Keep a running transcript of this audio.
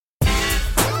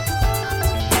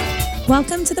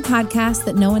Welcome to the podcast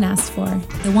that no one asked for.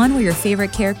 The one where your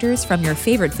favorite characters from your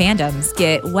favorite fandoms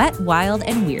get wet, wild,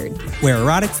 and weird. Where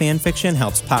erotic fan fiction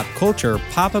helps pop culture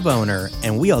pop a boner,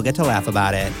 and we all get to laugh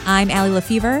about it. I'm Allie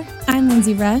Lefevre. I'm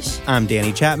Lindsay Rush. I'm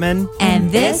Danny Chapman.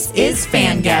 And this is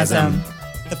Fangasm.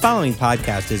 The following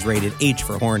podcast is rated H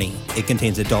for horny. It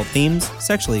contains adult themes,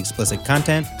 sexually explicit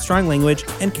content, strong language,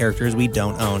 and characters we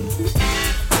don't own.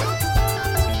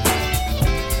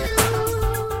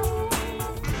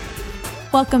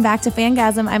 Welcome back to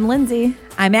Fangasm. I'm Lindsay.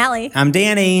 I'm Allie. I'm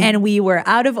Danny. And we were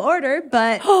out of order,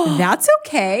 but that's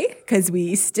okay, because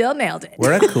we still nailed it.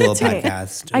 We're a cool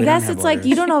podcast. I guess it's like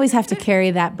you don't always have to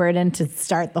carry that burden to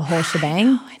start the whole shebang.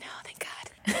 Oh, I know. Thank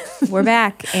God. We're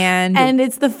back. And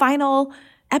it's the final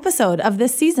episode of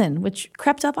this season, which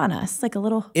crept up on us like a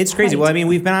little. It's crazy. Well, I mean,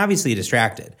 we've been obviously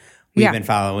distracted. We've been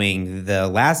following the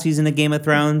last season of Game of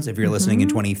Thrones. If you're listening in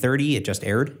 2030, it just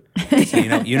aired. So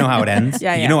you know how it ends.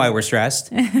 You know why we're stressed.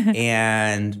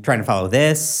 And trying to follow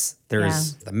this.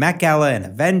 There's the Met Gala and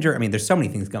Avenger. I mean, there's so many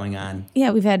things going on.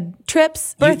 Yeah, we've had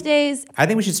trips, birthdays. I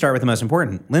think we should start with the most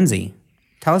important. Lindsay,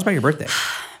 tell us about your birthday.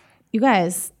 You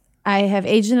guys, I have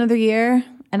aged another year,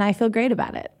 and I feel great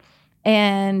about it.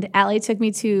 And Allie took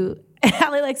me to,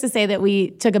 Allie likes to say that we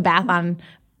took a bath on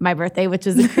my birthday, which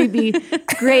is a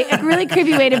really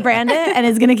creepy way to brand it, and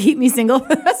is going to keep me single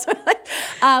for the rest of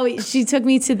my life. She took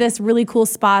me to this really cool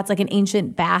spot. It's like an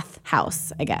ancient bath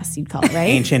house, I guess you'd call it, right?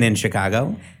 Ancient in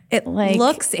Chicago. It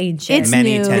looks ancient. It's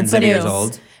many new, tens of years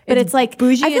old. But it's like,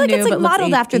 bougie I feel like and it's new, like but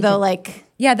modeled after ancient. though, like,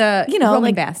 the Roman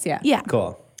like baths, Yeah.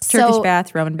 Cool. Turkish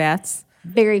baths, Roman baths.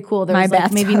 Very cool. There was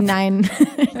like maybe 9,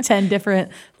 10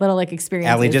 different little like experiences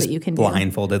Allie just that you can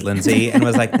blindfolded Lindsay and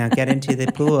was like, now get into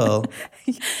the pool.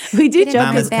 We do joke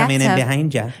Mama's coming in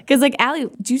behind you. because like Allie,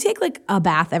 do you take like a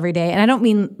bath every day? And I don't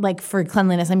mean like for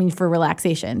cleanliness. I mean for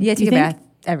relaxation. Yeah, take a bath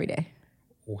every day.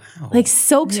 Wow. Like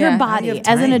soaks your body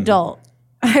as an adult.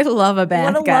 I love a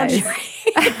bath, What a guys. luxury.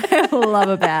 I love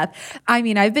a bath. I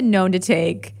mean, I've been known to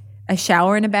take a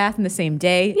shower and a bath in the same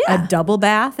day, a double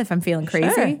bath if I'm feeling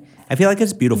crazy. Sure. I feel like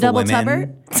as beautiful Double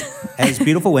women, as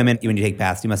beautiful women, when you take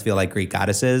baths, you must feel like Greek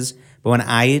goddesses. But when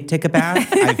I take a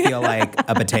bath, I feel like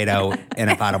a potato in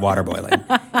a pot of water boiling.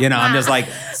 You know, I'm just like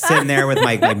sitting there with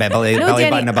my belly Danny,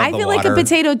 button above I the feel water. like a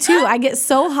potato too. I get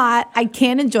so hot, I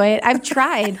can't enjoy it. I've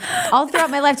tried all throughout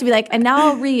my life to be like, and now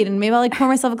I'll read, and maybe I'll like pour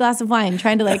myself a glass of wine,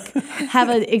 trying to like have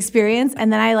an experience,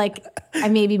 and then I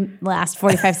maybe last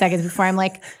 45 seconds before I'm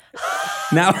like,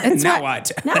 Now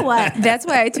what? now what? That's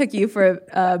why I took you for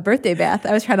a birthday bath.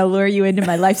 I was trying to lure you into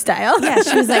my lifestyle. Yeah,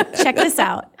 she was like, check this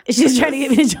out. She's trying to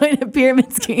get me to join a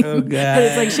pyramid scheme. Oh, God. But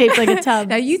it's like shaped like a tub.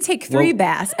 Now you take 3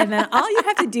 baths, and then all you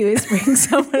have to do is bring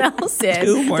someone else in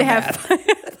 2 more to have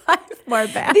baths. 5 more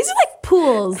baths. These are like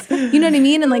pools, you know what I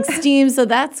mean? And like steam, so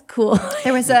that's cool.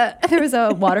 There was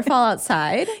a waterfall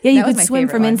outside. Yeah, you That was could my swim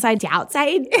favorite from one. inside to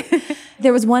outside.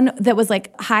 There was one that was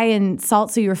like high in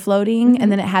salt, so you were floating,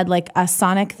 and then it had like a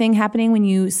sonic thing happening when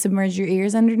you submerge your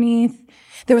ears underneath.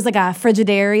 There was like a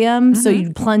frigidarium, so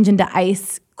you'd plunge into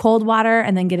ice cold water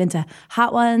and then get into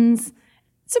hot ones.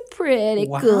 It's a pretty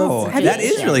cool Wow, that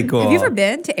is really cool. Have you ever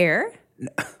been to air?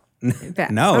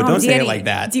 No, don't say it Danny, like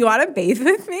that. Do you want to bathe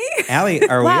with me? Allie,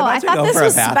 are we Wow, I about to thought go this for a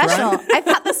was bath special. run? I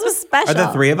thought this was special. Are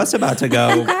the 3 of us about to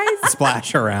go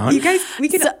splash around? You guys, we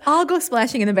could all go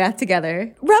splashing in the bath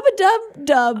together.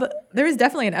 Rub-a-dub-dub. There was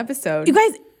definitely an episode. You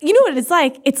guys, you know what it's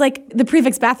like? It's like the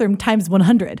prefix bathroom times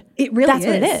 100. It really That's is.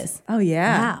 what it is. Oh,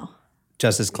 yeah. Wow.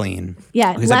 Just as clean.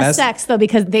 Yeah, Because the less best- sex though,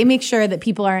 because they make sure that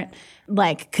people aren't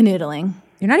like canoodling.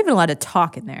 You're not even allowed to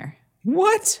talk in there.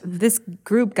 What? This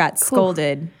group got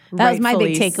scolded. That was my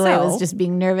big rightfully takeaway, so. was just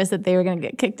being nervous that they were going to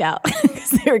get kicked out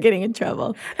because they were getting in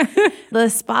trouble. The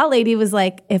spa lady was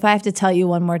like, if I have to tell you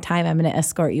one more time, I'm going to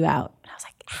escort you out. And I was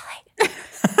like, Allie.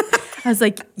 I was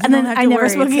like, And then I never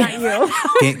spoke again.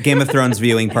 again. Game of Thrones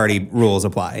viewing party rules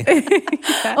apply.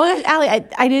 Oh my gosh, Allie,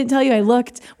 I didn't tell you. I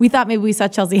looked. We thought maybe we saw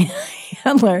Chelsea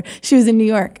Handler. She was in New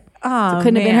York. Oh, So it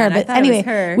couldn't have been her. man, I But thought it was anyway,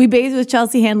 her. we bathed with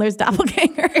Chelsea Handler's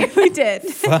doppelganger. We did.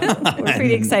 We're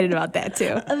pretty excited about that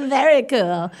too. Very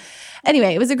cool.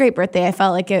 Anyway, it was a great birthday. I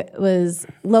felt like it was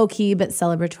low key but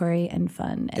celebratory and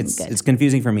fun and good. It's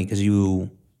confusing for me because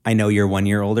I know you're 1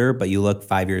 year older, but you look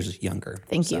 5 years younger.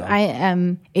 Thank you. I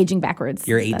am aging backwards.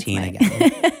 You're That's 18 my-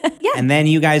 again. Yeah. And then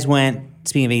you guys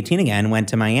speaking of 18 again, went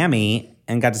to Miami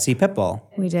and got to see Pitbull,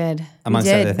 We did. amongst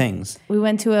did. other things. We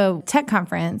went to a tech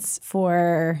conference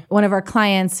for one of our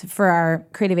clients for our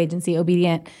creative agency,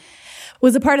 Obedient.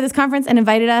 was a part of this conference and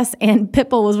invited us, and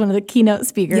Pitbull was one of the keynote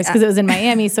speakers because it was in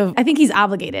Miami. So I think he's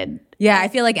obligated. Yeah, I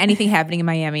feel like anything happening in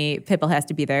Miami, Pitbull has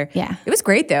to be there. Yeah. It was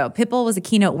great though. Pitbull was a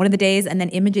keynote one of the days, and then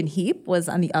Imogen Heap was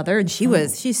on the other, and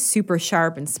she's super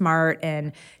sharp and smart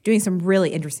and doing some really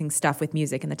interesting stuff with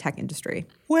music in the tech industry.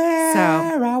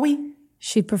 Where are we?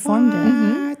 She performed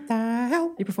it. What the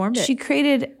hell? You performed it. She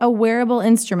created a wearable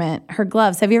instrument, her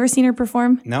gloves. Have you ever seen her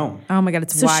perform? No. Oh my God,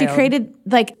 it's So wild. she created,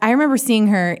 I remember seeing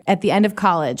her at the end of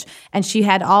college, and she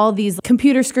had all these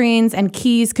computer screens and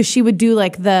keys because she would do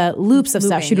the loops of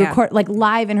stuff. She'd record,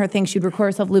 live in her thing, she'd record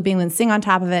herself looping, then sing on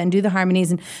top of it and do the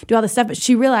harmonies and do all this stuff. But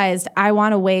she realized, I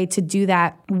want a way to do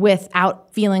that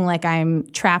without feeling like I'm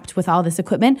trapped with all this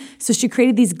equipment. So she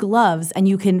created these gloves, and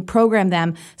you can program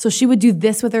them. So she would do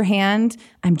this with her hand,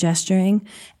 I'm gesturing,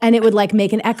 and it would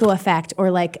make an echo effect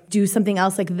or do something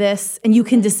else like this, and you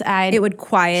can decide. It would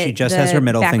quiet. She just has her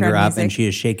middle finger up music. and she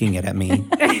is shaking it at me.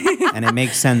 And it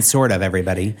makes sense, sort of,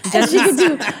 everybody. And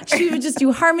she would just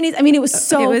do harmonies. I mean, it was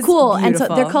so cool. Beautiful. And so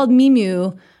they're called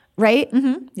Mimu, right?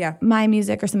 Mm-hmm. Yeah. My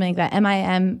Music or something like that.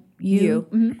 MIMU.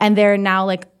 Mm-hmm. And they're now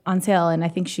on sale, and I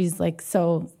think she's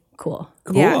so cool.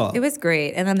 Cool. Yeah, it was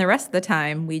great. And then the rest of the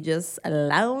time, we just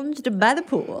lounged by the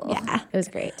pool. Yeah, it was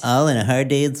great. All in a hard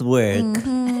day's work.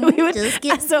 We would just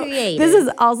get creative. This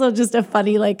is also just a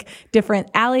funny,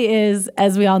 different. Allie is,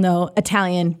 as we all know,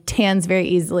 Italian, tans very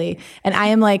easily. And I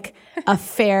am a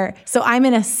fair, so I'm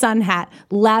in a sun hat,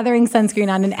 lathering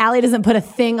sunscreen on, and Allie doesn't put a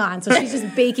thing on. So she's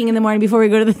just baking in the morning before we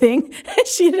go to the thing.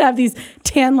 She'd have these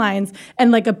tan lines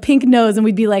and a pink nose, and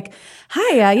we'd be like,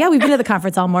 hi, yeah, we've been at the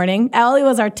conference all morning. Allie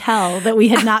was our tell that we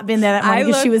had not been there that morning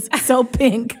because she was so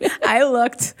pink. I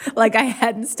looked like I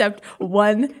hadn't stepped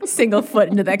one single foot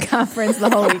into that conference the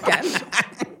whole weekend.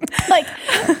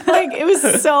 It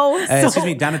was so Excuse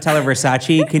me, Donatella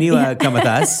Versace, can you come with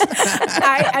us?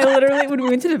 I literally, when we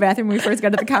went to the bathroom when we first got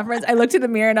to the conference, I looked in the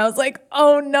mirror and I was like,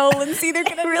 oh no, Lindsay, they're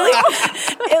gonna really.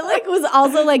 It was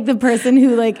also the person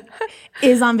who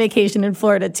is on vacation in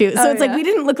Florida too. So it's we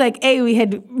didn't look like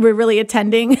we're really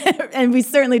attending, and we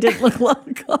certainly didn't look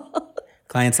local.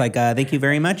 Clients thank you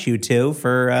very much, you two,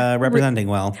 for representing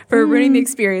well. For ruining the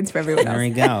experience for everyone else. There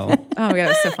you go. Oh my God, it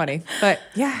was so funny. But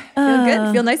yeah, feel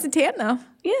good. Feel nice and tan though.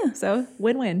 Yeah. So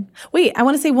win-win. Wait, I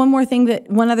want to say one more thing, that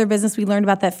one other business we learned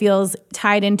about that feels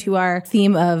tied into our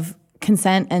theme of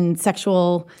consent and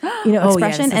sexual,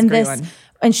 expression.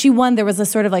 And she won. There was a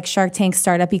sort of Shark Tank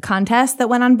startup-y contest that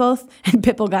went on both, and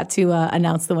Pitbull got to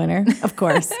announce the winner, of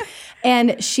course.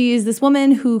 And she's this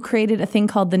woman who created a thing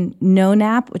called the No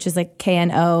Nap, which is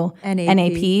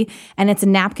KNONAP. And it's a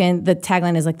napkin. The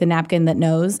tagline is the napkin that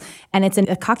knows. And it's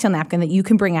a cocktail napkin that you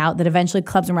can bring out that eventually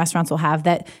clubs and restaurants will have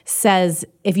that says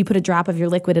if you put a drop of your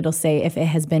liquid, it'll say if it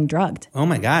has been drugged. Oh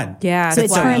my God. Yeah. So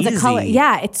it turns easy. a color.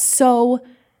 Yeah, it's so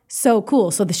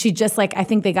cool. So she just I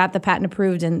think they got the patent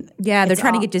approved, and yeah, they're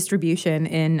trying to get distribution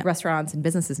in restaurants and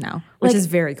businesses now, which is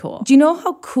very cool. Do you know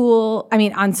how cool? I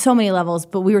mean, on so many levels.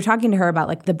 But we were talking to her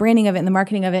about the branding of it and the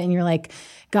marketing of it, and you're like,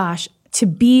 gosh. To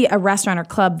be a restaurant or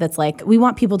club that's we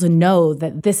want people to know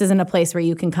that this isn't a place where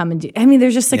you can come and do. I mean,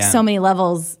 there's just so many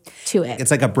levels to it.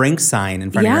 It's like a Brinks sign in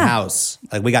front of your house.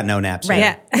 We got no naps right.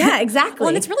 here. Yeah, exactly. Well,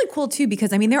 and it's really cool too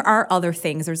because there are other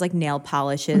things. There's nail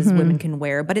polishes women can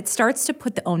wear, but it starts to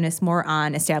put the onus more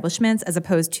on establishments as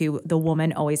opposed to the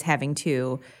woman always having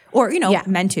to, or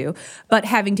men too, but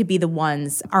having to be the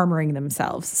ones armoring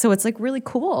themselves. So it's really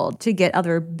cool to get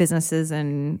other businesses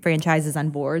and franchises on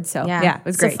board. So yeah, it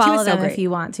was great. So follow she was so them great. if you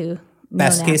want to.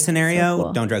 Best case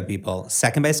scenario, don't drug people.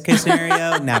 Second best case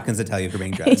scenario, napkins that tell you if you're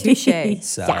being drugged. Touché.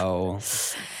 So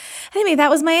anyway, that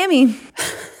was Miami.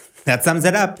 that sums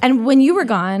it up. And when you were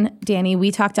gone, Danny,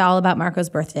 we talked all about Marco's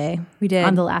birthday. We did.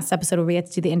 On the last episode where we had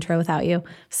to do the intro without you.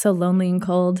 So lonely and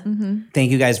cold. Mm-hmm.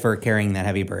 Thank you guys for carrying that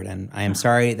heavy burden. I am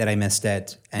sorry that I missed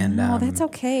it. And no, that's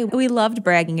okay. We loved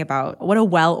bragging about what a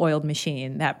well-oiled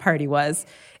machine that party was.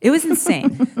 It was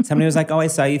insane. Somebody was like, oh, I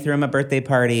saw you threw him a birthday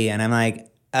party. And I'm like,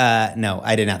 no,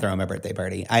 I did not throw him a birthday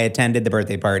party. I attended the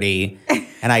birthday party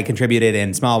and I contributed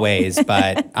in small ways,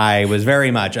 but I was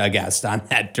very much a guest on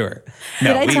that tour.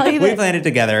 No, we planned it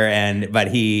together, but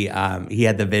he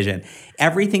had the vision.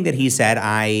 Everything that he said,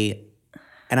 I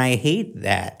hate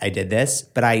that I did this,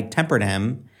 but I tempered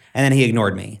him, and then he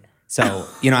ignored me. So,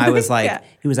 I was like,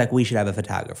 He was like, we should have a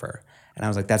photographer. And I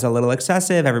was like, that's a little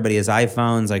excessive. Everybody has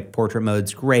iPhones. Portrait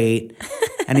mode's great.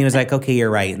 And he was like, okay, you're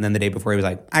right. And then the day before, he was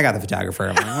like, I got the photographer.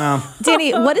 I'm like, well.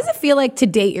 Danny, what does it feel like to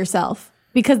date yourself?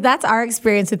 Because that's our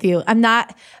experience with you. A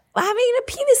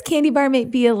penis candy bar may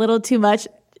be a little too much.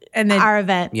 And then our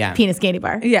event, penis candy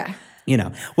bar. Yeah.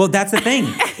 Well, that's the thing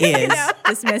is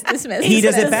dismiss. He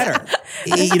does it better.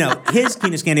 His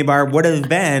penis candy bar would have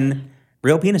been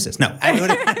real penises. No, I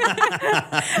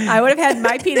would have had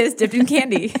my penis dipped in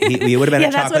candy. We would have been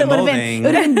a chocolate molding. It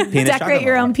would have been penis decorate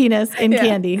your own penis in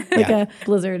candy, like a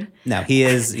blizzard. No, he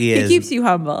is. He keeps you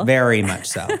humble. Very much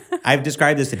so. I've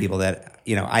described this to people that,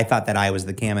 I thought that I was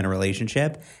the Cam in a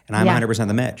relationship, and I'm 100%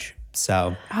 the Mitch.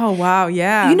 So. Oh, wow.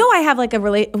 Yeah. I have like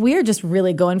we are just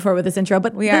really going for it with this intro,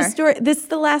 but this is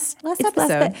the last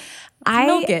episode.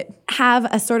 I have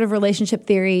a sort of relationship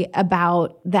theory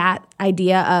about that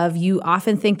idea of you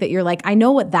often think that you're like, I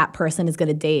know what that person is going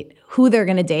to date, who they're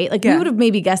going to date. Like you would have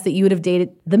maybe guessed that you would have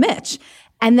dated the Mitch.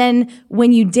 And then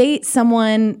when you date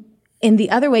someone in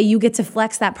the other way, you get to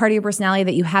flex that part of your personality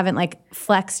that you haven't like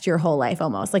flexed your whole life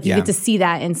almost. Like you get to see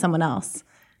that in someone else.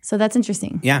 So that's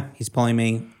interesting. Yeah, he's pulling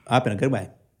me up in a good way.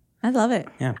 I love it.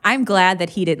 Yeah. I'm glad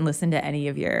that he didn't listen to any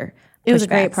of your It was a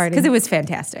great party. Because it was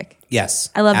fantastic.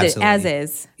 Yes. I loved it as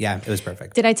is. Yeah, it was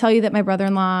perfect. Did I tell you that my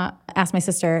brother-in-law asked my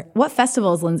sister, what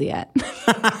festival is Lindsay at?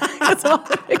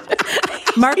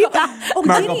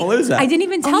 Marco-Palooza. I didn't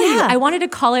even tell you. I wanted to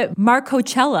call it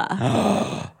Marcochella.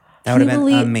 That would have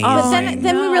been amazing. But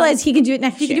then we realized he can do it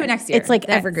next year. He can do it next year. It's like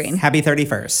evergreen. Happy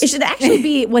 31st. It should actually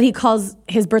be what he calls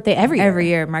his birthday every year. Every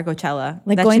year, Marcochella.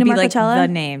 Like that going should to be Marcochella? like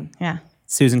the name. Yeah.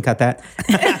 Susan, cut that.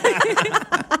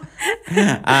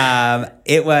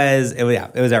 It was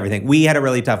everything. We had a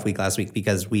really tough week last week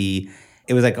because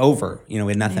it was like over. We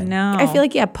had nothing. No. I feel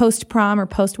like, post prom or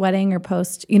post wedding or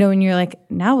post, when you're like,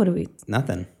 now what do we?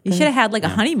 Nothing. You should have had like a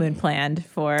honeymoon planned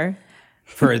for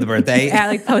the birthday. Yeah,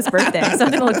 like post birthday.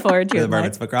 Something to look forward to. For the bar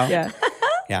mitzvah girl. Yeah.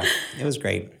 Yeah, it was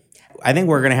great. I think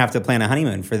we're going to have to plan a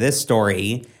honeymoon for this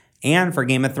story and for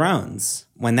Game of Thrones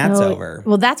when that's over.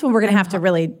 Well, that's when we're going to have to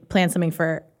really plan something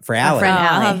for Allie. friend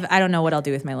Allie. I don't know what I'll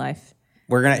do with my life.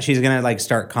 She's gonna like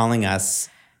start calling us.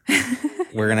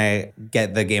 We're gonna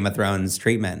get the Game of Thrones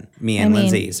treatment, me and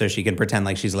Lindsay, so she can pretend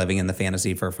like she's living in the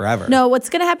fantasy for forever. No, what's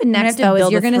gonna happen next though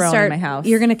is you're gonna start.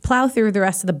 You're gonna plow through the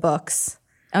rest of the books.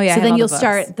 Oh yeah. So then you'll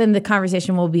start. Then the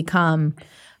conversation will become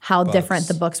how different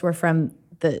the books were from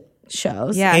the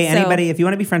shows. Yeah. Hey, anybody, if you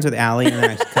want to be friends with Allie in the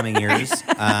next coming years,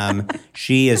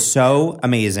 she is so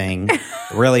amazing.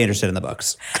 Really interested in the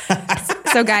books.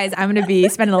 So guys, I'm going to be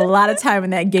spending a lot of time in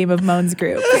that Game of Moans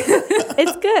group.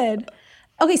 It's good.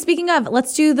 Okay, speaking of,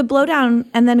 let's do the blowdown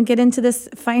and then get into this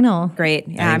final. Great.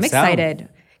 Yeah, I'm excited.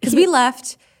 Because we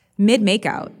left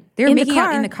mid-makeout. They were making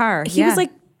out in the car. He was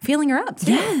like feeling her up.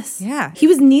 Too. Yes. Yeah. He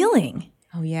was kneeling.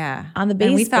 Oh, yeah. On the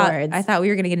baseboards. I thought we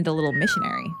were going to get into a little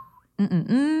missionary.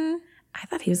 I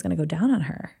thought he was going to go down on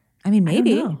her. I mean,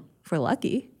 maybe if we're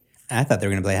lucky. I thought they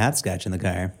were going to play hopscotch in the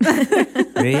car.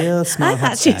 Real small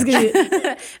hopscotch. She was going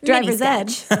to driver's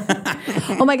edge.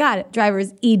 Oh my God.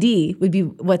 Driver's ED would be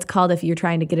what's called if you're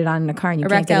trying to get it on in a car and you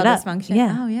can't get it up. Dysfunction.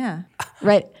 Yeah. Oh, yeah.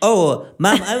 Right. Oh,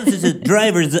 Mom, I was just at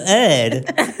driver's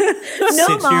ed. No,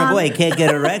 6-year-old Mom. boy can't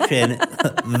get erection.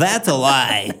 That's a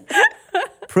lie.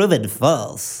 Proven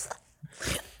false.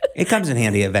 It comes in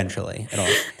handy eventually.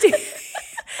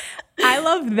 I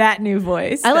love that new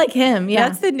voice. I like him. Yeah.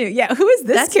 That's the new. Yeah. Who is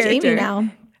this That's character? Jamie now.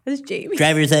 That's Jamie.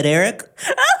 Driver's ed Eric?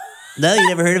 No, you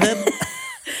never heard of him?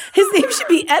 His name should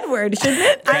be Edward, shouldn't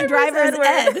it? I'm Driver's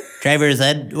Ed. Driver's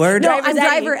Edward? No, I'm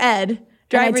Driver Ed.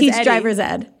 I teach Driver's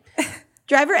Ed.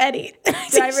 Driver Eddie.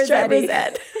 Driver's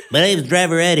Ed. My name is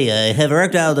Driver Eddie. I have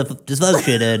erectile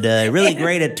dysfunction and really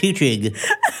great at teaching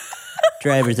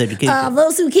driver's education.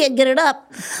 Those who can't get it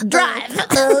up, drive.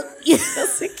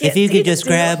 If you could just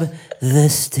grab the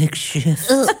stick shift,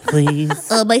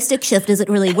 please. My stick shift isn't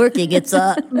really working. It's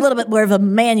a little bit more of a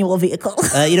manual vehicle.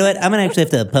 You know what? I'm going to actually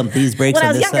have to pump these brakes When I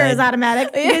on was this younger, it side. was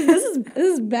automatic. This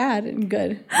is bad and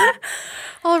good.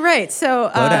 All right. So,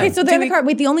 Okay, so they're in the car.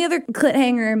 Wait, the only other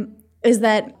cliffhanger is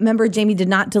that, remember, Jamie did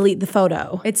not delete the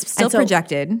photo. it's still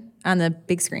projected on the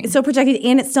big screen. It's still projected,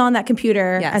 and it's still on that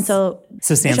computer. Yes. And so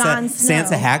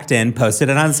Sansa hacked in, posted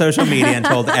it on social media, and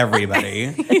told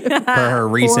everybody for her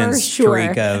recent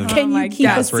streak of Can you keep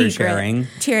a password secret? sharing.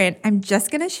 Tyrion, I'm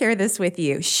just going to share this with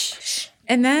you. Shh.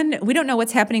 And then we don't know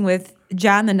what's happening with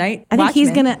John the Night I think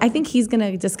Watchman. he's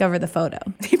gonna discover the photo.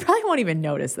 He probably won't even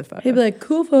notice the photo. He'll be like,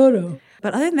 "Cool photo."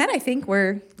 But other than that, I think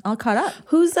we're all caught up.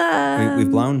 Who's We've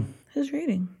blown. who's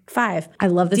reading? 5. I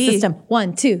love the D. system.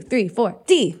 1, 2, 3, 4.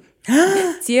 D.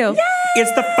 It's you.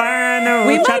 It's the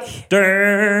final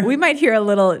chapter. We might hear a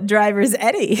little driver's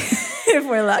Eddie if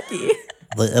we're lucky.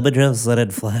 The images that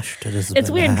had flashed it is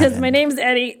It's weird because my name's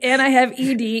Eddie and I have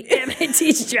ED and I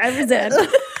teach driver's ed.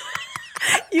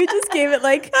 You just gave it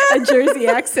like a Jersey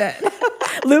accent.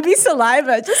 Luby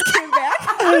Saliva just came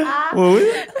back. What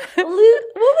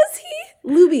was he?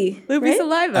 Loopy. Loopy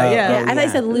saliva, yeah. Yeah, I thought you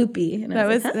said loopy. And that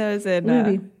was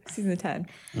in season 10.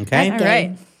 Okay. All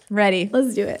right. Ready.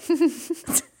 Let's do it.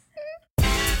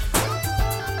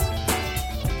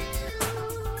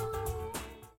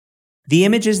 The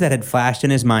images that had flashed in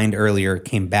his mind earlier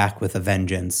came back with a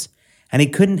vengeance, and he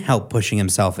couldn't help pushing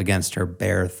himself against her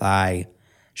bare thigh.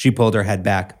 She pulled her head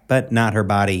back, but not her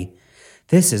body.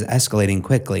 This is escalating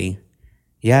quickly.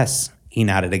 Yes, he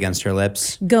nodded against her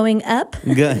lips. Going up?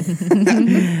 Good.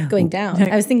 Going down.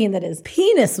 I was thinking that his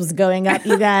penis was going up,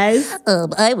 you guys.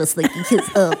 I was thinking his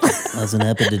Wasn't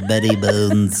happening, Betty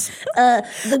Bones.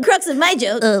 the crux of my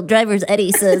joke. Driver's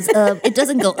Eddie says it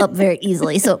doesn't go up very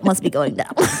easily, so it must be going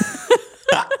down.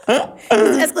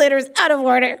 This escalator is out of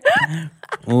order.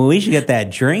 Well, we should get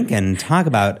that drink and talk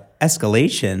about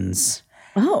escalations.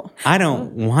 Oh. I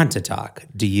don't want to talk.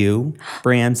 Do you?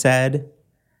 Brienne said.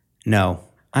 No,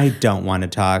 I don't want to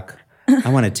talk. I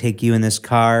want to take you in this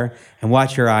car and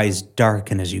watch your eyes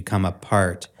darken as you come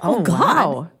apart. Oh,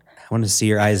 wow. I want to see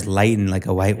your eyes lighten like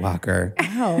a White Walker.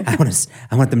 Ow.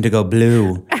 I want them to go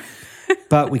blue.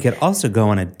 But we could also go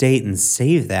on a date and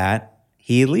save that.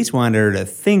 He at least wanted her to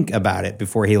think about it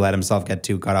before he let himself get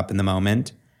too caught up in the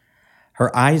moment.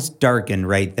 Her eyes darkened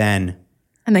right then.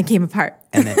 And then came apart.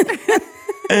 And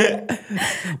then,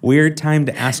 weird time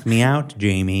to ask me out,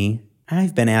 Jamie.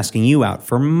 I've been asking you out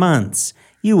for months.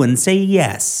 You wouldn't say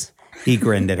yes. He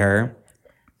grinned at her.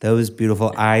 Those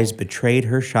beautiful eyes betrayed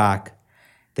her shock.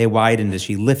 They widened as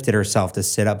she lifted herself to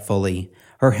sit up fully,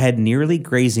 her head nearly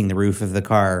grazing the roof of the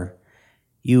car.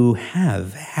 You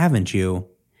have, haven't you?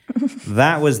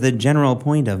 That was the general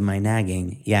point of my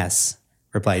nagging, yes,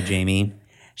 replied Jamie.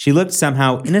 She looked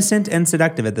somehow innocent and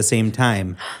seductive at the same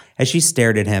time as she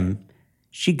stared at him.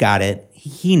 She got it.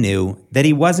 He knew that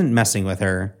he wasn't messing with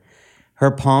her.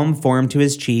 Her palm formed to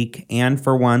his cheek, and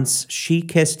for once, she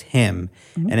kissed him,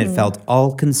 and it felt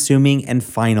all-consuming and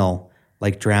final,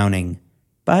 like drowning,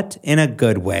 but in a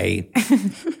good way.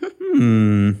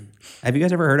 Have you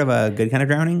guys ever heard of a good kind of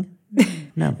drowning?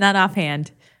 No. Not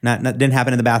offhand. Not didn't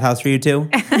happen in the bathhouse for you too?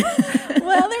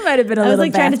 Well, there might have been a I was little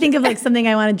like trying to think of like something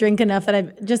I want to drink enough that I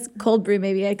just cold brew.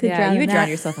 Maybe I could drown. Yeah, you in would that. drown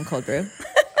yourself in cold brew.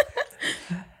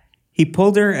 He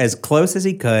pulled her as close as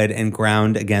he could and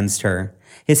ground against her,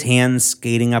 his hands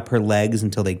skating up her legs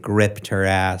until they gripped her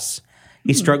ass.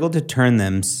 He struggled to turn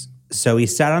them, so he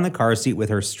sat on the car seat with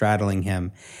her straddling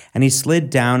him, and he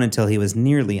slid down until he was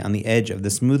nearly on the edge of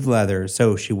the smooth leather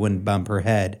so she wouldn't bump her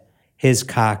head. His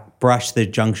cock brushed the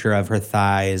juncture of her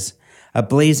thighs, a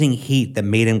blazing heat that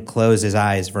made him close his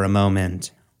eyes for a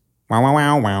moment. Wow, wow,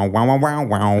 wow, wow, wow, wow,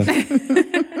 wow.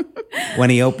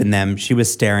 When he opened them, she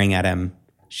was staring at him.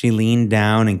 She leaned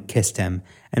down and kissed him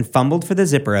and fumbled for the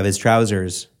zipper of his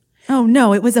trousers. Oh,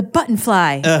 no, it was a button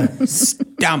fly.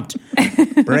 Stumped.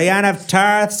 Brienne of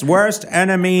Tarth's worst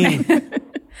enemy.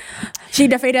 She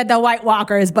defeated the White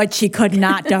Walkers, but she could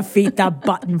not defeat the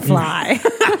button fly.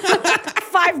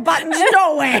 5 buttons?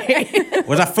 No way. It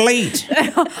was a fleet.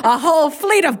 A whole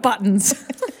fleet of buttons.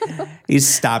 He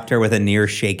stopped her with a near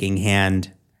shaking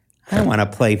hand. I want to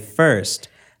play first.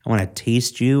 I want to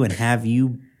taste you and have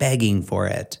you begging for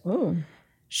it. Ooh.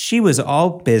 She was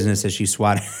all business as she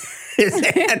swatted his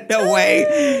hand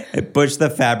away and pushed the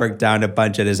fabric down to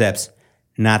bunch at his hips.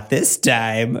 Not this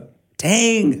time.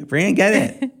 Dang, Brienne, get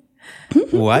it.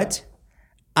 What?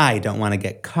 I don't want to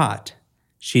get caught.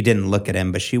 She didn't look at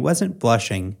him, but she wasn't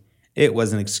blushing. It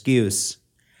was an excuse.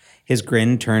 His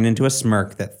grin turned into a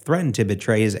smirk that threatened to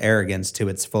betray his arrogance to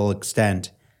its full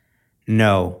extent.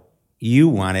 No, you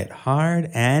want it hard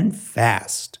and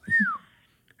fast.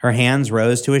 Her hands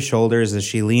rose to his shoulders as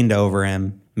she leaned over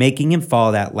him, making him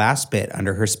fall that last bit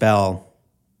under her spell.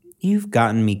 You've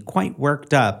gotten me quite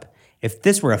worked up. If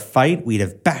this were a fight, we'd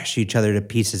have bashed each other to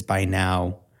pieces by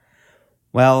now.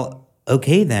 Well,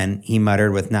 okay then, he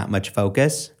muttered with not much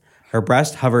focus. Her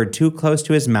breast hovered too close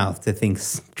to his mouth to think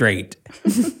straight.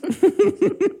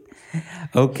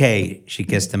 Okay, she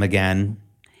kissed him again.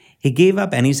 He gave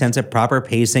up any sense of proper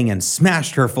pacing and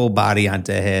smashed her full body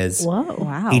onto his. Whoa.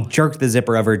 Wow. He jerked the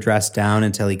zipper of her dress down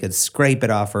until he could scrape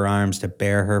it off her arms to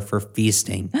bear her for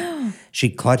feasting. She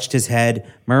clutched his head,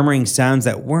 murmuring sounds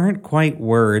that weren't quite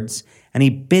words, and he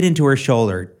bit into her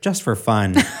shoulder just for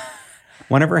fun.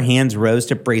 One of her hands rose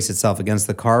to brace itself against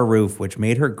the car roof, which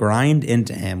made her grind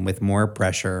into him with more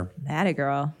pressure. That a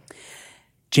girl.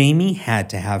 Jamie had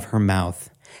to have her mouth,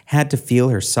 had to feel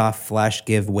her soft flesh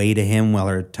give way to him while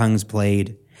her tongues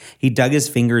played. He dug his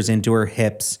fingers into her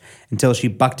hips until she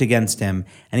bucked against him,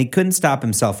 and he couldn't stop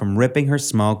himself from ripping her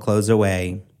small clothes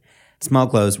away. Small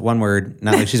clothes, one word,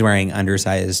 not like she's wearing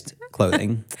undersized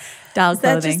clothing. Doll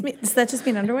clothing. Does that just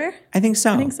mean underwear? I think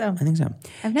so. I think so.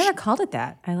 I've never called it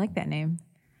that. I like that name.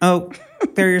 Oh,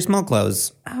 they're your small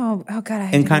clothes. Oh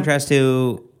God. In contrast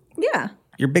to Yeah.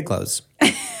 your big clothes.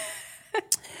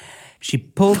 She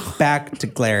pulled back to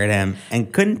glare at him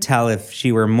and couldn't tell if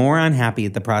she were more unhappy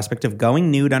at the prospect of going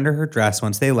nude under her dress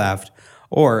once they left,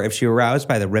 or if she were aroused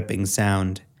by the ripping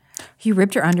sound. He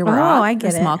ripped her underwear Oh, off? I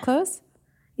get her it. small clothes?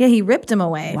 Yeah, he ripped them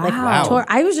away. Wow. Like,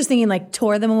 I was just thinking like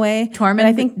tore them away. Tormund,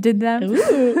 I think, did them.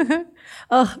 Ooh.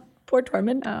 Oh, poor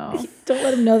Tormund. Oh. Don't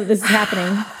let him know that this is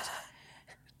happening.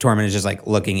 Tormund is just like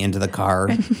looking into the car,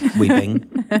 weeping.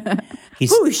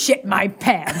 Who shit my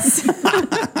pants?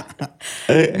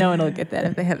 No one will get that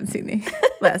if they haven't seen the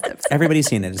last episode. Everybody's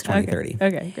seen it. It's 2030.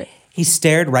 Okay, great. He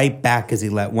stared right back as he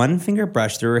let one finger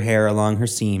brush through her hair along her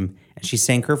seam, and she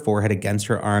sank her forehead against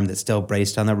her arm that still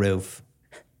braced on the roof.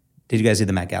 Did you guys see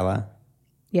the Met Gala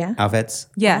outfits?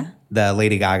 Yeah. The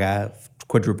Lady Gaga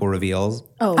quadruple reveals.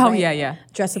 Oh, Oh, right. yeah.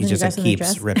 Dress up He in the just dress like in the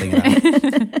keeps dress. ripping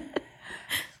it out.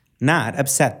 Not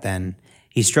upset then.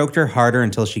 He stroked her harder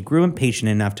until she grew impatient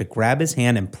enough to grab his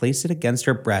hand and place it against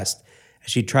her breast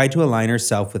as she tried to align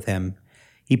herself with him.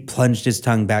 He plunged his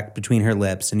tongue back between her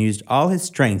lips and used all his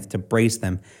strength to brace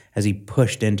them as he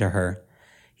pushed into her.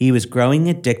 He was growing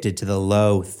addicted to the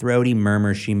low, throaty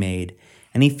murmurs she made,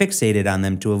 and he fixated on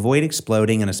them to avoid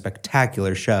exploding in a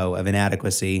spectacular show of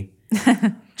inadequacy.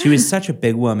 She was such a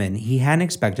big woman, he hadn't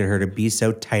expected her to be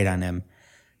so tight on him.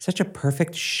 Such a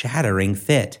perfect, shattering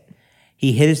fit.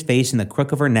 He hid his face in the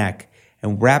crook of her neck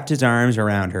and wrapped his arms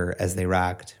around her as they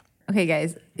rocked. Okay,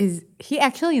 guys, is he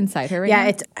actually inside her right now?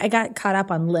 Yeah, I got caught up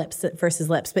on lips versus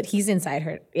lips, but he's inside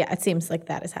her. Yeah, it seems like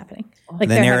that is happening. Like The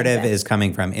they're narrative having sex. is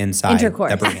coming from inside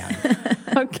Intercourse. the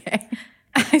Brienne. Okay.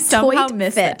 I somehow Toit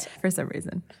missed fit. it for some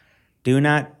reason. Do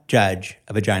not judge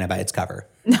a vagina by its cover.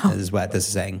 No. This is what this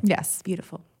is saying. Yes,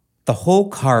 beautiful. The whole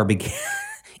car began...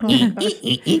 Oh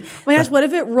my gosh, what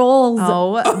if it rolls?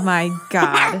 Oh my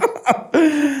God.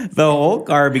 The whole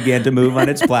car began to move on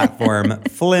its platform,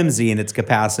 flimsy in its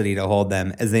capacity to hold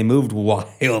them, as they moved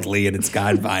wildly in its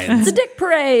confines. It's a dick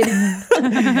parade.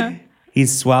 He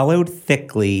swallowed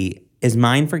thickly, his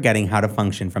mind forgetting how to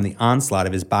function from the onslaught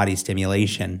of his body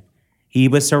stimulation. He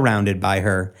was surrounded by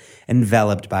her,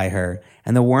 enveloped by her,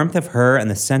 and the warmth of her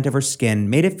and the scent of her skin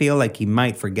made it feel like he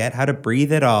might forget how to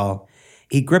breathe at all.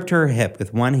 He gripped her hip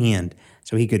with one hand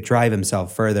so he could drive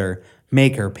himself further,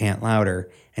 make her pant louder,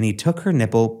 and he took her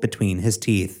nipple between his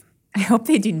teeth. I hope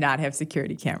they do not have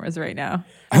security cameras right now.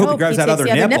 I hope he grabs that takes other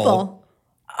the nipple.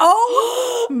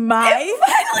 Oh my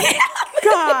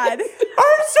God.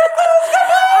 I'm so close to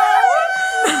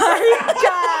My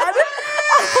God.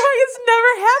 Oh, it's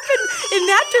never happened in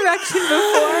that direction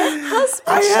before. How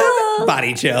special.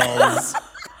 body chills.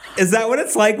 Is that what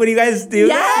it's like when you guys do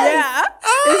that? Yeah.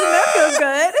 Doesn't that feel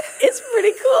good? It's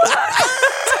pretty cool.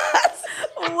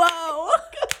 Whoa.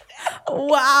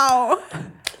 Wow.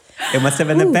 It must have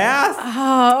been the bath.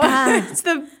 Oh, it's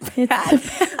the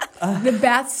bath. The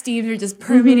bath steams are just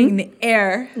permeating the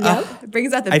air. Yep. It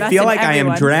brings out the best I feel in like everyone.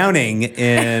 I am drowning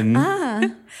in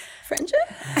Friendship?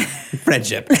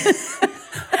 friendship.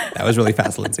 That was really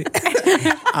fast, Lindsay.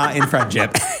 In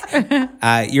friendship.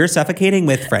 You're suffocating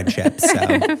with friendship.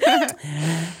 So.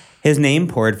 His name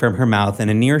poured from her mouth in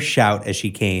a near shout as she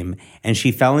came, and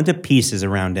she fell into pieces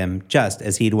around him, just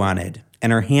as he'd wanted.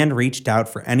 And her hand reached out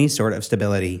for any sort of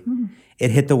stability.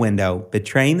 It hit the window,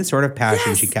 betraying the sort of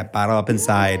passion she kept bottled up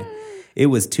inside. It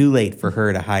was too late for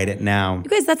her to hide it now. You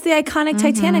guys, that's the iconic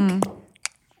Titanic.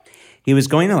 He was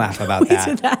going to laugh about We that.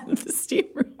 did that in the steam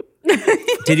room.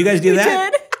 Did you guys do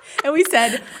that? Did. And we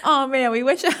said, oh man, we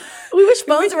wish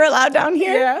phones were allowed down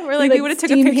here. Yeah, we're like, we would have took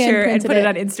a steam picture and handprinted put it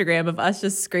on Instagram of us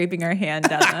just scraping our hand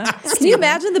down the Can you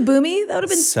imagine the boomy? That would have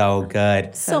been So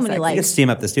good. so many You could likes.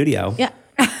 steam up the studio. Yeah.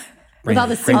 With all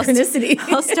the bring- synchronicity.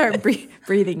 I'll start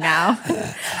breathing now.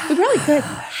 We probably could.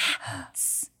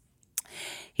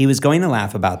 He was going to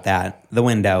laugh about that, the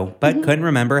window, but couldn't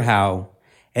remember how.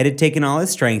 It had taken all his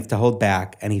strength to hold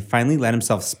back, and he finally let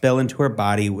himself spill into her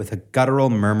body with a guttural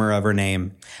murmur of her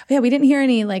name. Yeah, we didn't hear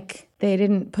any, like, they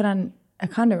didn't put on a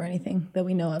condom or anything that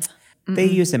we know of. They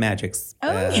used the magic.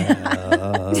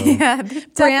 Yeah,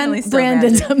 Brand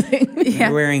did something.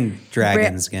 They're wearing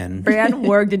dragon skin. Bran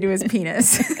warged into his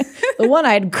penis. The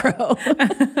one-eyed crow.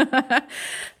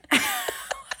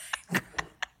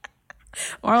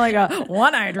 More like a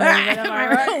one-eyed dragon. Am I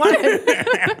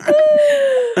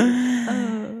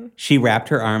right? She wrapped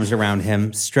her arms around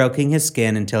him, stroking his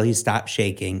skin until he stopped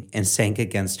shaking and sank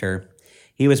against her.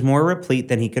 He was more replete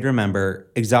than he could remember,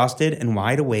 exhausted and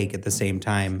wide awake at the same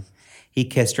time. He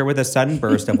kissed her with a sudden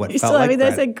burst of what You're felt still like having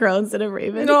that said crow instead of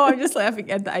raven? No, I'm just laughing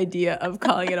at the idea of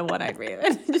calling it a one-eyed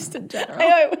raven, just in general.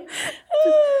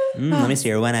 Let me see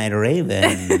your one-eyed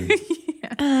raven.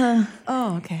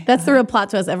 Oh, okay. That's the real plot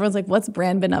twist. Everyone's like, what's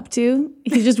Bran been up to?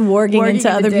 He's just warging into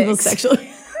other people's sexual...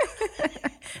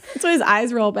 That's why his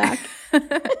eyes roll back.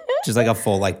 Just like a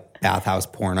full bathhouse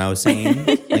porno scene.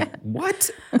 Like, what?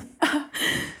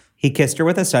 He kissed her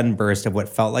with a sudden burst of what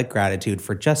felt like gratitude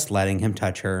for just letting him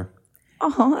touch her.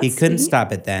 Oh, He couldn't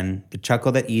stop it then, the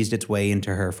chuckle that eased its way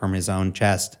into her from his own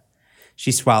chest.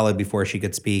 She swallowed before she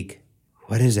could speak.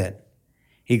 What is it?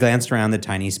 He glanced around the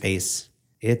tiny space.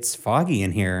 It's foggy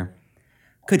in here.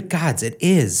 Good gods, it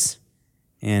is.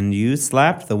 And you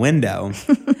slapped the window.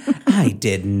 I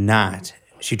did not.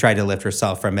 She tried to lift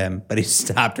herself from him, but he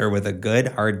stopped her with a good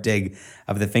hard dig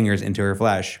of the fingers into her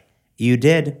flesh. You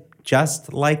did,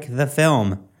 just like the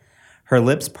film. Her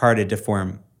lips parted to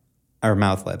form, her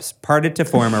mouth lips, parted to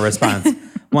form a response.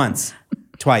 Once,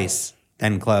 twice,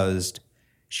 then closed.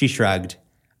 She shrugged.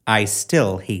 I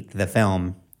still hate the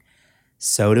film.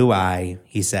 So do I,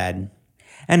 he said.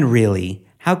 And really,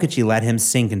 how could she let him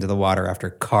sink into the water after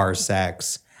car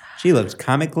sex? She looked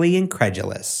comically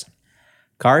incredulous.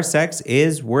 Car sex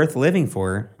is worth living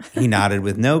for. He nodded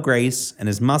with no grace, and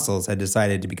his muscles had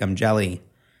decided to become jelly.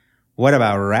 What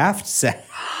about raft sex?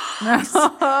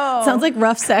 Sounds like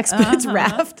rough sex, but it's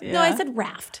raft. Yeah. No, I said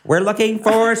raft. We're looking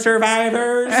for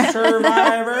survivors.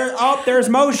 Oh, there's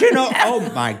motion.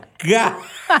 Oh my God.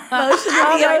 Motion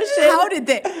on the ocean.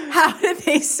 How did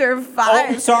they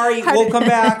survive? Oh, sorry. We'll come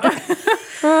back.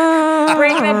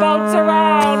 Bring the boats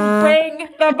around. Bring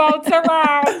the boats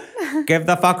around. Give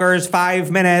the fuckers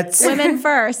 5 minutes. Women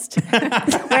first.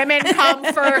 Women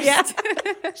come first. Yeah.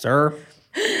 Sir.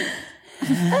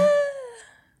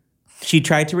 She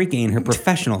tried to regain her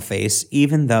professional face,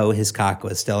 even though his cock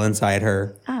was still inside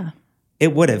her.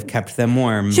 It would have kept them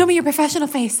warm. Show me your professional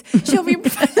face. Show me your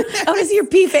professional face. I want to see your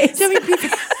pee face. Show me your pee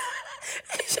face.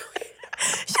 Show me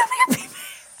your pee face.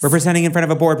 We're presenting in front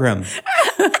of a boardroom.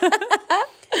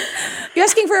 You're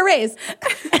asking for a raise.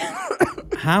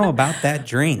 How about that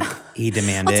drink? He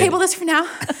demanded. I'll table this for now.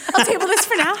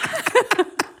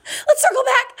 Let's circle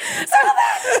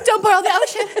back. Don't boil the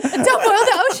ocean.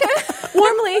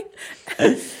 Warmly.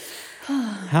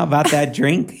 How about that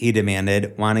drink? He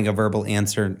demanded, wanting a verbal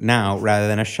answer now rather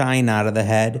than a shy nod of the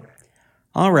head.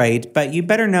 All right, but you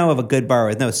better know of a good bar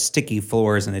with no sticky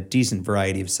floors and a decent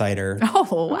variety of cider.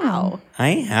 Oh, wow. I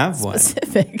have one.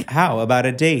 Specific. How about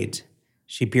a date?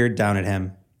 She peered down at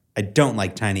him. I don't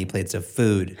like tiny plates of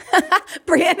food.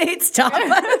 Bran hates tapas. I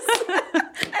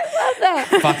love that.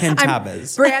 Fucking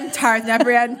tapas. Bran Tarth, not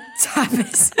Bran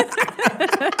Tapas.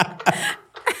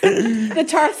 The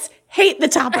Tarths hate the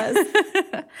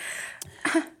tapas.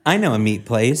 I know a meat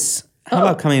place. How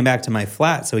about coming back to my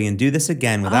flat so we can do this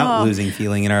again without losing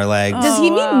feeling in our legs? Does he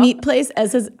mean meat place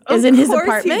as in his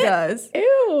apartment? He does.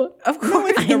 Ew. Of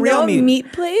course. The real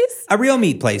meat place? A real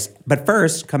meat place. But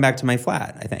first, come back to my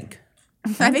flat, I think.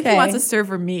 I think he wants to serve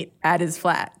her meat at his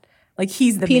flat. Like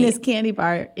he's the penis meat. candy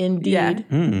bar, indeed.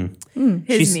 Yeah.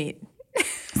 His meat.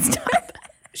 Stop.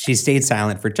 She stayed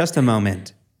silent for just a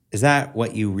moment. Is that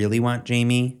what you really want,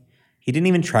 Jamie? He didn't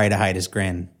even try to hide his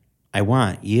grin. I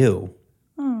want you.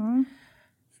 Aww.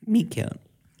 Meat cute.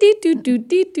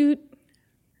 Deet-doot-doot-deet-doot.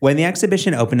 When the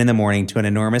exhibition opened in the morning to an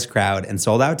enormous crowd and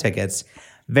sold out tickets,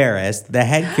 Varys, the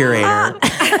head curator,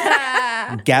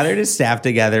 gathered his staff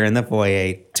together in the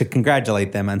foyer to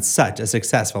congratulate them on such a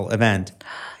successful event.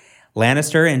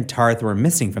 Lannister and Tarth were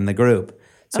missing from the group,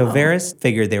 so Varys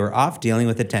figured they were off dealing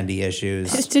with attendee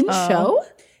issues. Just didn't show?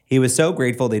 He was so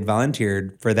grateful they'd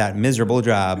volunteered for that miserable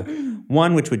job,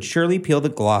 one which would surely peel the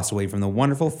gloss away from the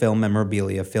wonderful film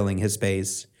memorabilia filling his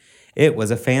space. It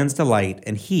was a fan's delight,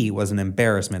 and he was an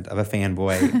embarrassment of a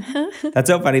fanboy. That's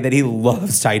so funny that he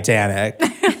loves Titanic.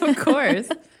 Of course.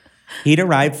 He'd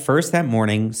arrived first that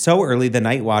morning, so early the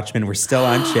night watchmen were still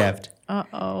on shift.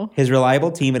 Uh-oh. His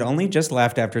reliable team had only just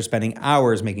left after spending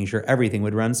hours making sure everything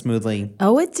would run smoothly.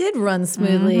 Oh, it did run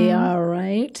smoothly, all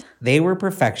right. They were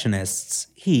perfectionists.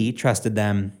 He trusted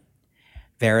them.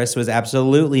 Varys was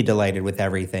absolutely delighted with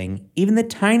everything, even the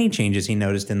tiny changes he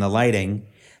noticed in the lighting.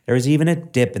 There was even a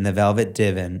dip in the velvet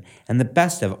divan, and the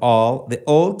best of all, the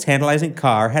old tantalizing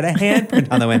car had a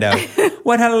handprint on the window.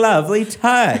 What a lovely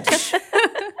touch!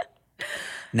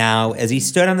 Now, as he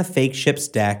stood on the fake ship's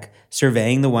deck,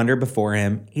 surveying the wonder before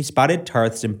him, he spotted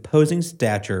Tarth's imposing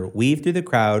stature weave through the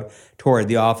crowd toward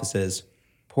the offices.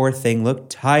 Poor thing looked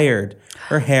tired,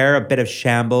 her hair a bit of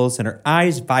shambles and her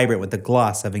eyes vibrant with the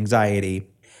gloss of anxiety.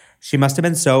 She must have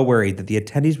been so worried that the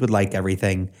attendees would like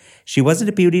everything. She wasn't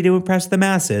a beauty to impress the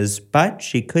masses, but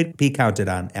she could be counted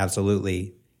on,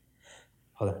 absolutely.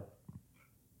 Hold on.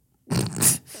 I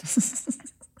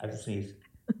have to sneeze.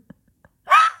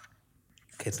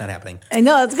 Okay, it's not happening. I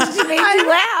know, it's because she made you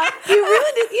laugh. You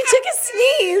ruined it. You took a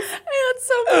sneeze. I know, it's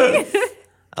so mean.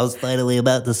 I was finally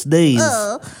about to sneeze.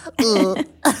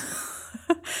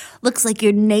 Looks like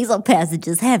your nasal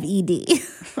passages have ED.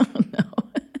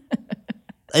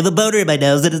 I have a boner in my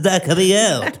nose that is not coming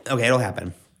out. Okay, it'll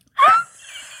happen.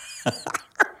 Can't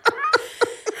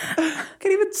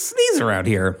even sneeze around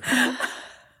here.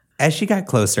 As she got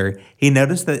closer, he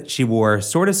noticed that she wore a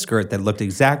sort of skirt that looked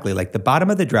exactly like the bottom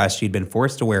of the dress she'd been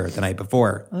forced to wear the night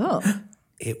before. Oh.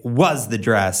 It was the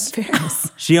dress.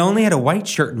 She only had a white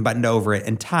shirt and buttoned over it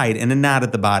and tied in a knot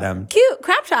at the bottom. Cute.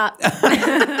 Crop top.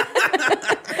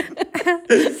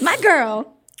 My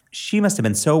girl. She must have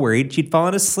been so worried she'd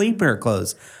fallen asleep in her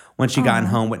clothes. When she got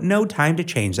home with no time to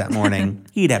change that morning,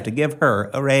 he'd have to give her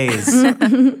a raise.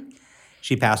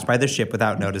 She passed by the ship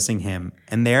without noticing him,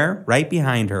 and there, right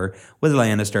behind her, was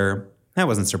Lannister. That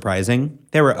wasn't surprising.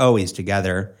 They were always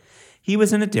together. He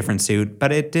was in a different suit,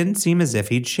 but it didn't seem as if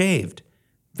he'd shaved.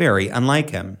 Very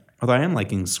unlike him, although I am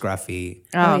liking scruffy.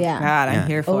 Oh, yeah. God, I'm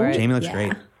here for it. Jamie looks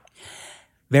great.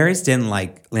 Varys didn't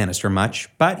like Lannister much,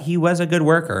 but he was a good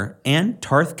worker, and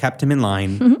Tarth kept him in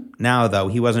line. Now, though,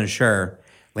 he wasn't sure.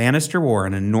 Lannister wore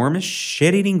an enormous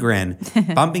shit-eating grin,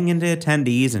 bumping into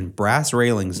attendees and brass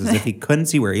railings as if he couldn't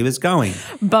see where he was going.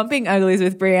 Bumping uglies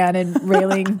with Brienne and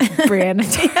railing Brienne.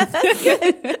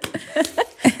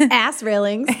 Ass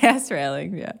railings. Ass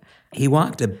railing, yeah. He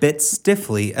walked a bit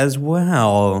stiffly as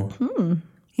well.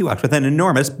 He walked with an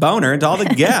enormous boner into all the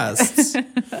guests.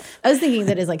 I was thinking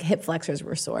that his hip flexors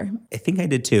were sore. I think I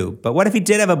did too. But what if he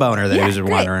did have a boner that he was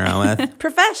wandering around with?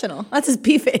 Professional. That's his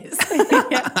pee face.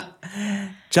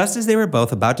 Just as they were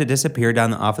both about to disappear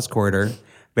down the office corridor,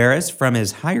 Varys, from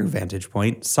his higher vantage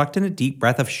point, sucked in a deep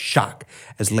breath of shock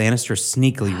as Lannister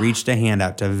sneakily reached a hand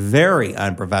out to very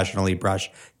unprofessionally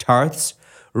brush Tarth's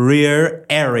rear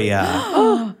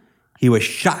area. He was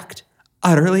shocked,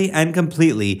 utterly and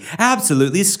completely,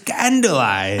 absolutely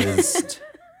scandalized.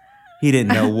 He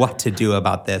didn't know what to do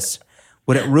about this.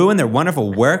 Would it ruin their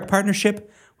wonderful work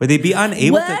partnership? Would they be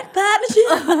unable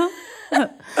to...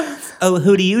 Oh,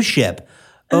 who do you ship?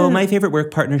 Oh, my favorite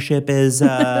work partnership is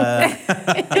Ben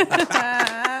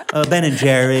and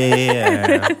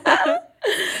Jerry.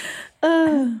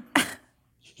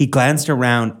 He glanced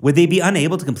around. Would they be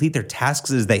unable to complete their tasks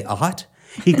as they ought?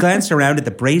 He glanced around at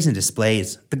the brazen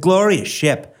displays, the glorious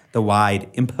ship, the wide,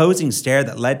 imposing stair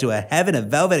that led to a heaven of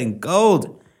velvet and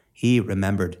gold. He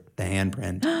remembered the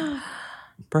handprint.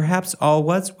 Perhaps all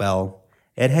was well.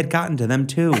 It had gotten to them,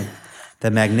 too.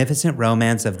 The magnificent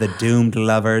romance of the doomed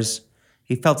lovers.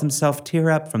 He felt himself tear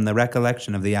up from the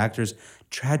recollection of the actor's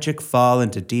tragic fall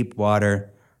into deep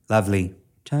water. Lovely.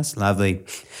 Just lovely.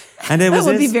 And it was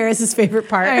that would be Varys' favorite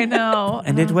part. I know.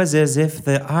 And it was as if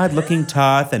the odd-looking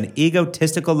Tarth and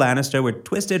egotistical Lannister were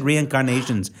twisted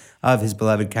reincarnations of his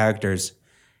beloved characters.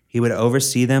 He would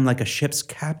oversee them like a ship's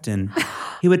captain.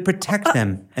 He would protect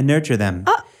them and nurture them.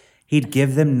 He'd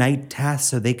give them night tasks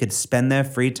so they could spend their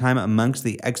free time amongst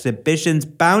the exhibition's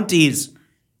bounties.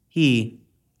 He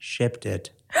shipped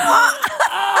it.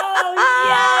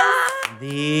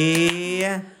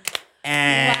 The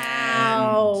end.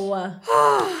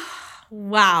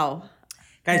 Wow.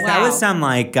 Guys, that was some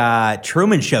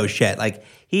Truman Show shit.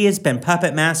 He has been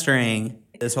puppet mastering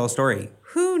this whole story.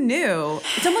 Who knew?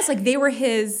 It's almost like they were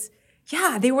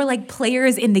they were like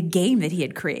players in the game that he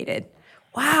had created.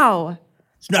 Wow.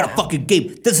 It's not a fucking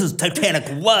game. This is Titanic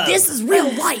love. This is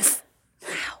real life.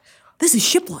 Wow. This is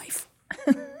ship life.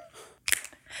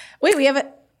 Wait, we have an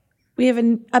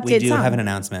updated We do song. have an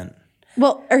announcement.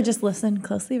 Well, or just listen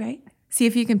closely, right? See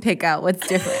if you can pick out what's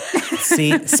different.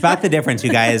 See, spot the difference,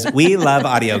 you guys. We love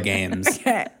audio games.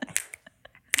 Okay.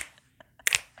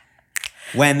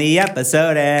 When the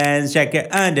episode ends, check your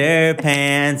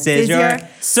underpants. Is your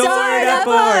sword up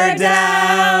or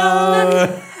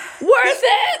down? Worth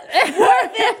it!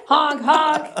 Worth it! Honk,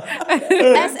 honk.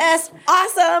 SS,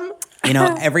 awesome. You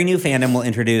know, every new fandom will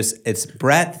introduce its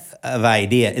breadth of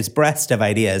ideas.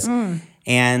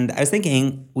 And I was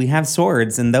thinking, we have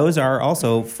swords, and those are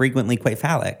also frequently quite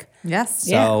phallic. Yes.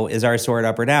 So is our sword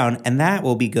up or down? And that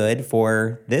will be good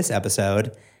for this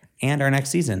episode and our next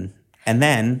season. And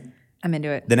then I'm into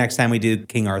it. the next time we do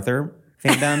King Arthur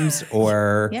fandoms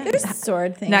or... There's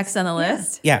sword things. Next on the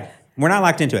list. Yeah. We're not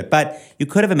locked into it. But you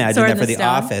could have imagined Sword that in for the The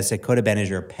Stone? Office, it could have been,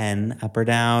 is your pen up or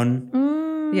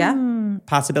down? Yeah.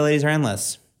 Possibilities are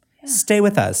endless. Stay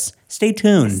with us. Stay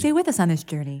tuned. Stay with us on this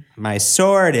journey. My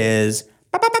sword is...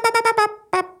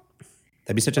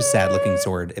 That'd be such a sad-looking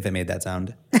sword if it made that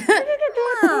sound.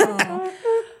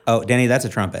 Oh, Danny, that's a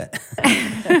trumpet.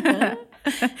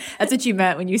 That's what you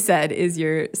meant when you said, is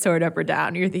your sword up or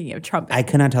down? You're thinking of trumpet. I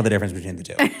could not tell the difference between the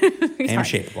two. I am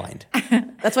shape blind.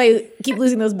 That's why you keep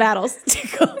losing those battles.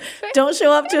 Don't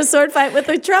show up to a sword fight with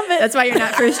a trumpet. That's why you're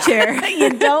not first chair.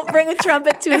 You don't bring a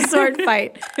trumpet to a sword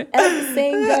fight. As the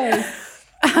saying goes.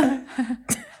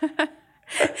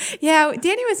 Yeah,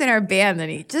 Danny was in our band,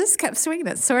 and he just kept swinging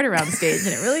that sword around stage,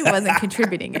 and it really wasn't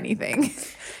contributing anything.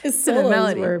 His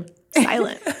solos were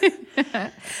silent.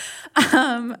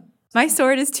 My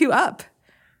sword is 2 up.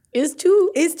 Is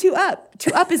 2 up.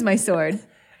 2 up is my sword.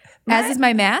 As is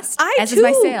my mast. As too, is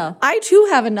my sail. I too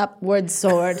have an upward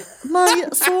sword. My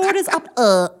sword is up.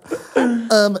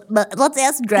 But let's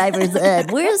ask driver's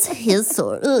Ed. Where's his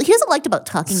sword? He doesn't like about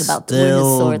talking about where his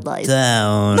sword lies.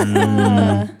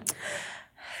 Down.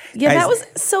 Yeah, that was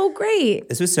so great.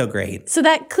 This was so great. So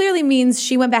that clearly means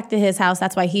she went back to his house.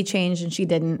 That's why he changed and she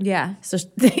didn't. Yeah. So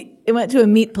it went to a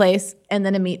meat place and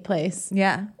then a meat place.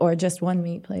 Yeah. Or just one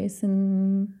meat place.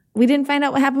 And we didn't find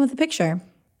out what happened with the picture.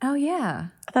 Oh, yeah.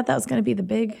 I thought that was going to be the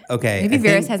big. Okay. Maybe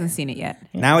Varys hasn't seen it yet.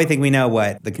 Now I think we know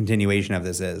what the continuation of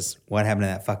this is. What happened to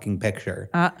that fucking picture?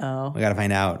 Uh-oh. We got to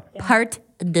find out. Yeah. Part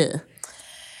 2.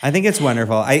 I think it's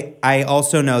wonderful. I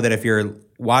also know that if you're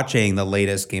watching the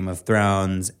latest Game of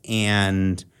Thrones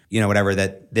and, whatever,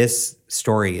 that this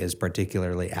story is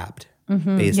particularly apt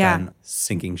based on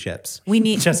sinking ships. We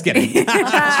need... Just kidding. Anyway.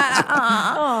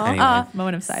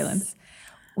 Moment of silence.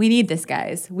 We need this,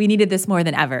 guys. We needed this more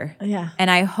than ever. Yeah.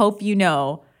 And I hope you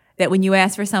know that when you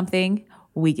ask for something,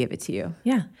 we give it to you.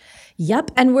 Yeah.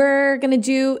 Yep. And we're going to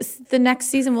do the next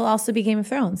season will also be Game of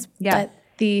Thrones. Yeah. But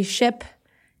the ship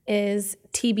is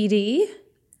TBD.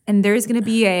 And there's going to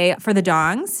be for the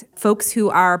dongs, folks who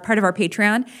are part of our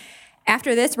Patreon.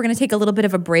 After this, we're going to take a little bit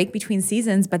of a break between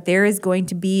seasons, but there is going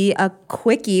to be a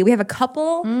quickie. We have a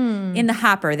couple in the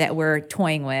hopper that we're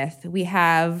toying with. We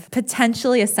have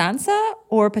potentially a Sansa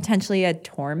or potentially a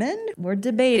Tormund. We're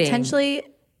debating. Potentially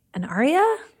an Arya?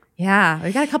 Yeah,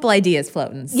 we got a couple ideas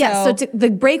floating. Yeah, so the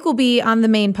break will be on the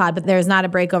main pod, but there's not a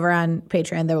break over on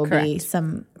Patreon. There will be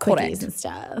some quickies and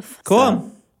stuff. Cool.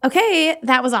 So, okay,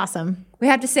 that was awesome. We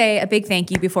have to say a big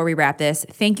thank you before we wrap this.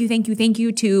 Thank you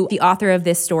to the author of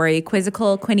this story,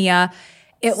 Quizzical Quinia.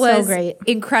 It was great.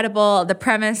 Incredible. The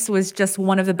premise was just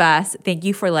one of the best. Thank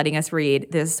you for letting us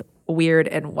read this weird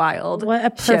and wild What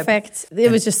a perfect, it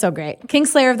was just so great.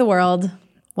 Kingslayer of the World,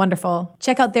 wonderful.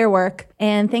 Check out their work,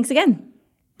 and thanks again.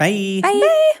 Bye.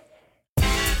 Bye.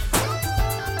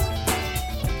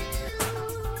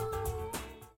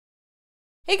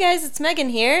 Hey guys, it's Megan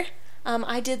here.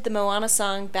 I did the Moana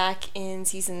song back in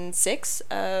season 6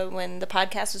 when the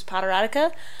podcast was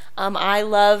Potterotica. I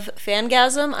love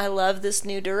Fangasm. I love this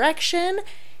new direction.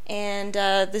 And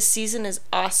this season is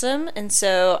awesome. And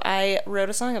so I wrote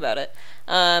a song about it.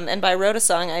 And by wrote a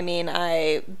song, I mean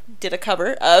I did a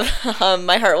cover of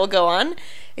My Heart Will Go On.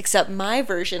 Except my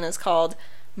version is called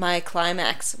My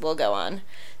Climax Will Go On.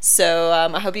 So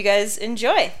I hope you guys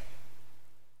enjoy.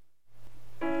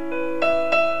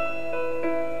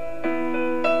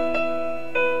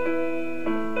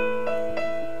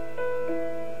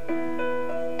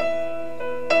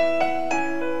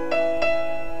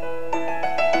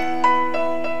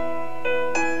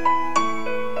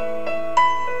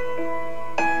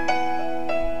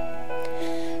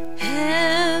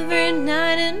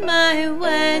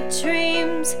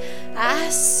 I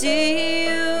see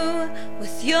you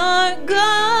with your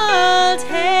gold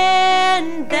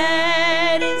hand.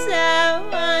 That is how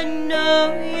I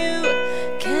know you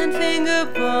can finger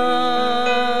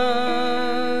bone.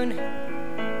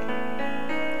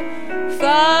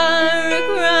 Far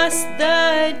across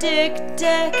the Dick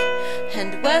Deck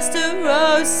and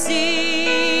Westeros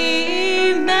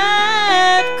Sea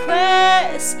map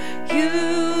quest, you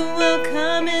will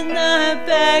come in the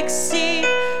backseat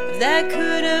of that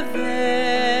could have been.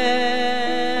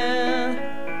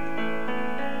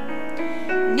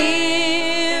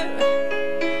 Near,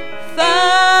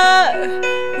 far,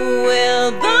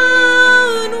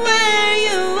 Whalebone, where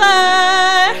you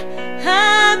are,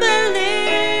 I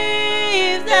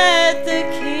believe that the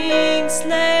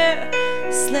Kingslayer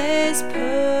slays purse.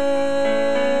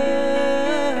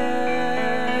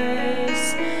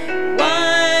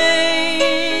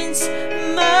 Once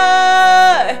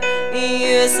more,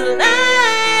 you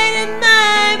slide in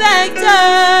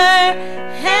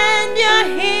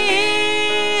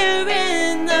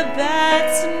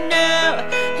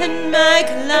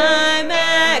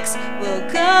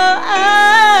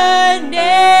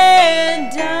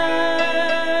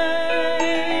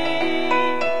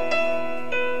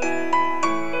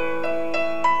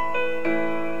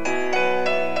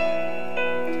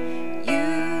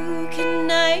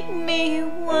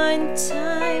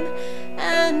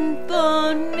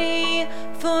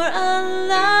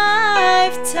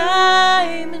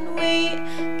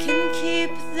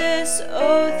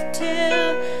both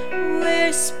till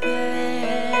we're spent.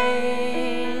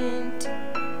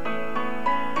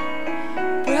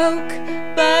 Broke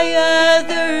by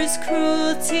others'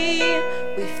 cruelty,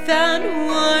 we found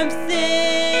warmth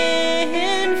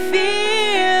in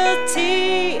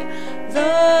fealty.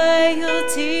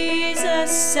 Loyalties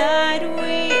aside,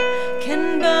 we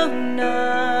can both nine.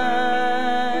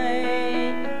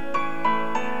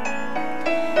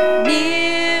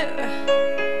 Near,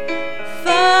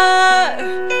 far,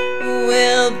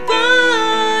 we'll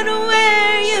bond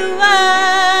where you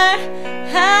are.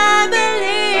 I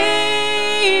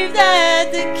believe that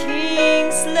the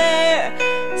Kingslayer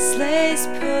slays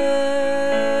purse.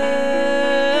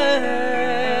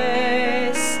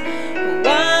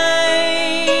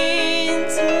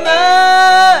 Wines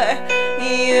more,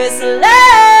 you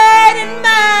slide in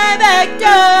my back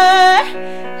door,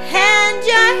 and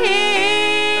you're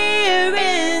here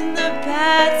in the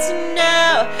paths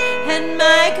now, and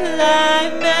my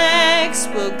climax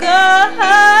will go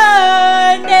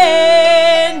on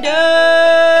and on.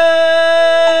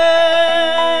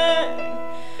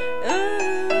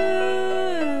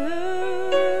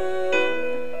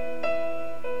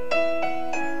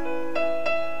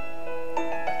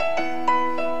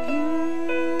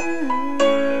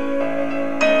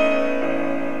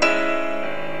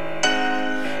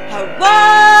 Our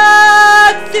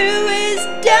walk through is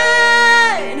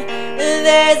done.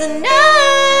 There's no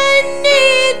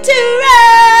need to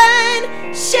run.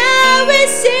 Shall we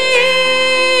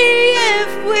see if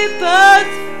we both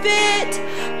fit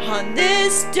on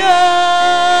this door?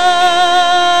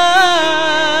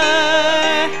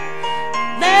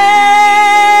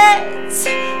 Let's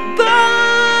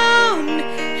bone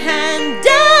and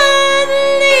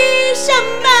unleash a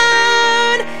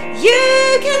mound.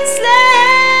 You can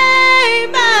slay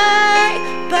my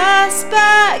boss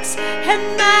box,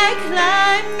 and my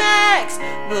climax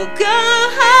will go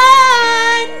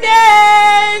on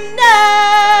and on.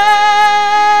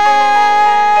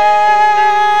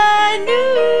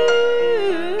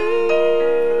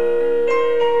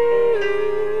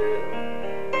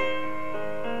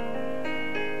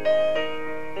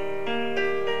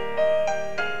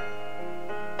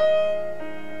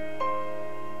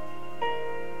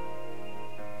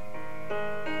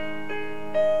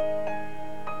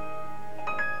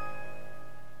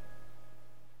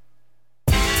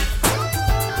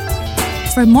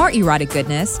 For more erotic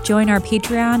goodness, join our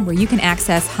Patreon where you can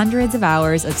access hundreds of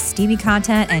hours of steamy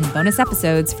content and bonus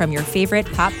episodes from your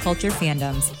favorite pop culture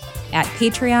fandoms at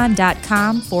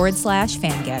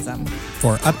patreon.com/fangasm.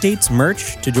 For updates,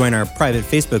 merch, to join our private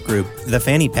Facebook group, The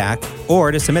Fanny Pack,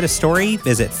 or to submit a story,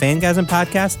 visit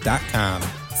fangasmpodcast.com.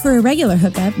 For a regular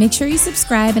hookup, make sure you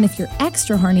subscribe, and if you're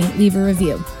extra horny, leave a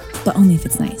review. But only if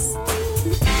it's nice.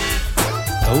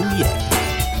 Oh, yeah.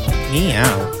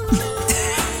 Meow.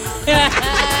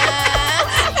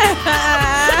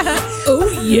 Oh,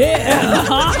 yeah.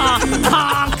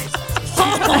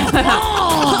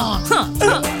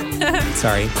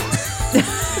 Sorry.